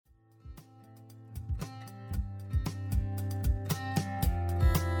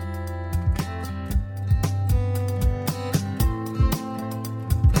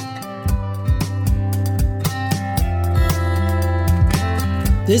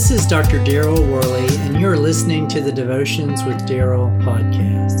This is Dr. Daryl Worley, and you're listening to the Devotions with Daryl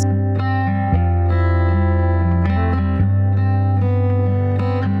podcast.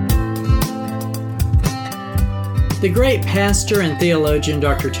 The great pastor and theologian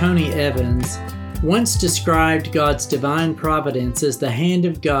Dr. Tony Evans once described God's divine providence as the hand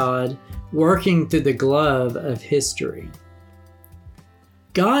of God working through the glove of history.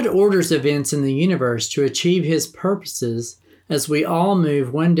 God orders events in the universe to achieve His purposes as we all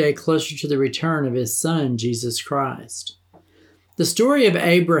move one day closer to the return of His Son, Jesus Christ. The story of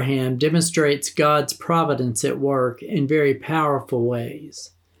Abraham demonstrates God's providence at work in very powerful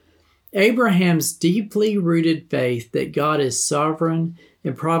ways. Abraham's deeply rooted faith that God is sovereign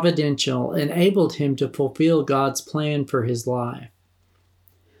and providential enabled him to fulfill God's plan for his life.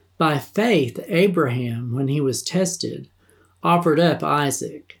 By faith, Abraham, when he was tested, offered up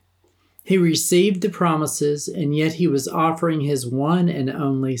Isaac. He received the promises, and yet he was offering his one and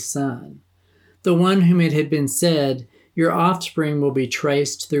only son, the one whom it had been said, "Your offspring will be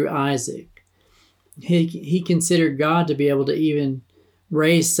traced through Isaac." He considered God to be able to even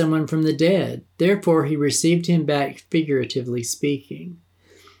raise someone from the dead. Therefore, he received him back, figuratively speaking.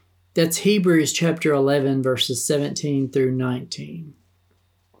 That's Hebrews chapter 11, verses 17 through 19.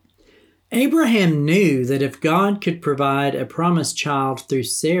 Abraham knew that if God could provide a promised child through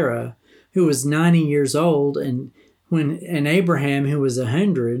Sarah, who was 90 years old, and Abraham, who was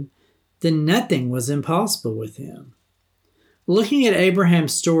 100, then nothing was impossible with him. Looking at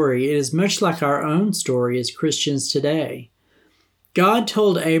Abraham's story, it is much like our own story as Christians today. God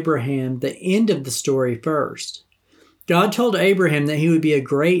told Abraham the end of the story first. God told Abraham that he would be a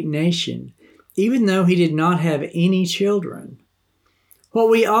great nation, even though he did not have any children. What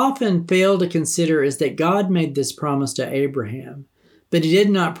we often fail to consider is that God made this promise to Abraham, but He did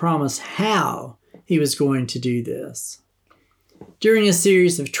not promise how He was going to do this. During a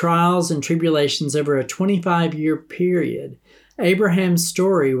series of trials and tribulations over a 25-year period, Abraham's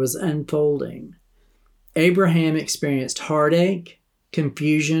story was unfolding. Abraham experienced heartache,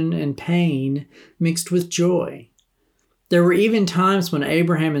 confusion, and pain mixed with joy. There were even times when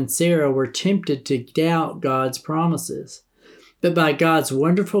Abraham and Sarah were tempted to doubt God's promises, but by God's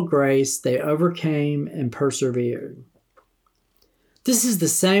wonderful grace, they overcame and persevered. This is the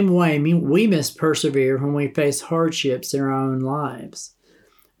same way we must persevere when we face hardships in our own lives.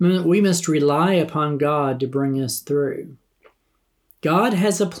 We must rely upon God to bring us through. God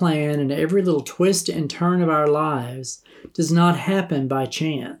has a plan, and every little twist and turn of our lives does not happen by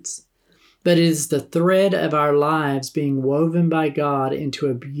chance, but it is the thread of our lives being woven by God into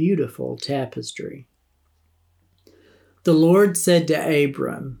a beautiful tapestry. The Lord said to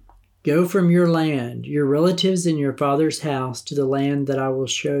Abram, "Go from your land, your relatives and your father's house, to the land that I will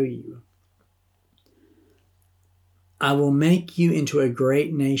show you. I will make you into a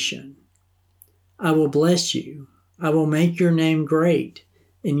great nation. I will bless you. I will make your name great,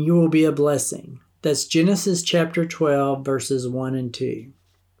 and you will be a blessing." That's Genesis chapter 12, verses 1 and 2.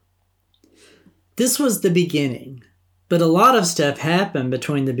 This was the beginning, but a lot of stuff happened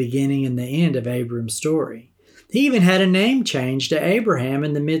between the beginning and the end of Abram's story. He even had a name change to Abraham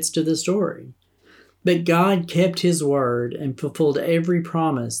in the midst of the story. But God kept His word and fulfilled every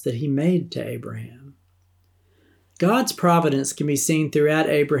promise that He made to Abraham. God's providence can be seen throughout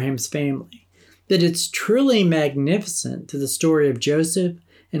Abraham's family, but it's truly magnificent to the story of Joseph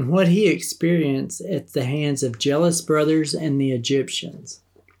and what he experienced at the hands of jealous brothers and the Egyptians.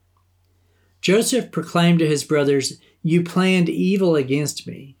 Joseph proclaimed to his brothers, "You planned evil against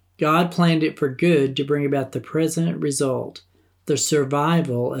me. God planned it for good to bring about the present result, the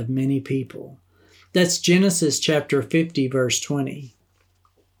survival of many people." That's Genesis chapter 50, verse 20.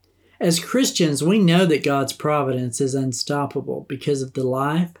 As Christians, we know that God's providence is unstoppable because of the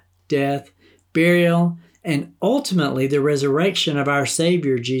life, death, burial, and ultimately the resurrection of our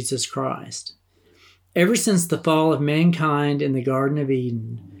Savior, Jesus Christ. Ever since the fall of mankind in the Garden of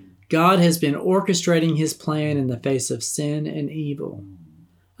Eden, God has been orchestrating His plan in the face of sin and evil.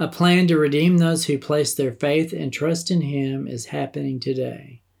 A plan to redeem those who place their faith and trust in Him is happening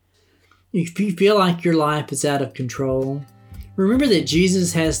today. If you feel like your life is out of control, remember that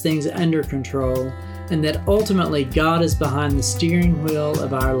Jesus has things under control and that ultimately God is behind the steering wheel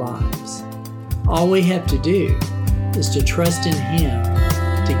of our lives. All we have to do is to trust in Him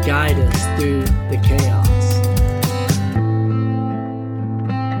to guide us through the chaos.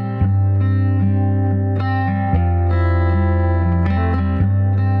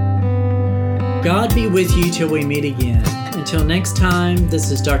 God be with you till we meet again. Until next time,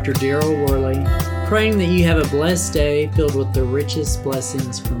 this is Dr. Daryl Worley, praying that you have a blessed day filled with the richest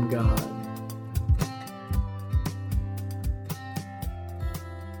blessings from God.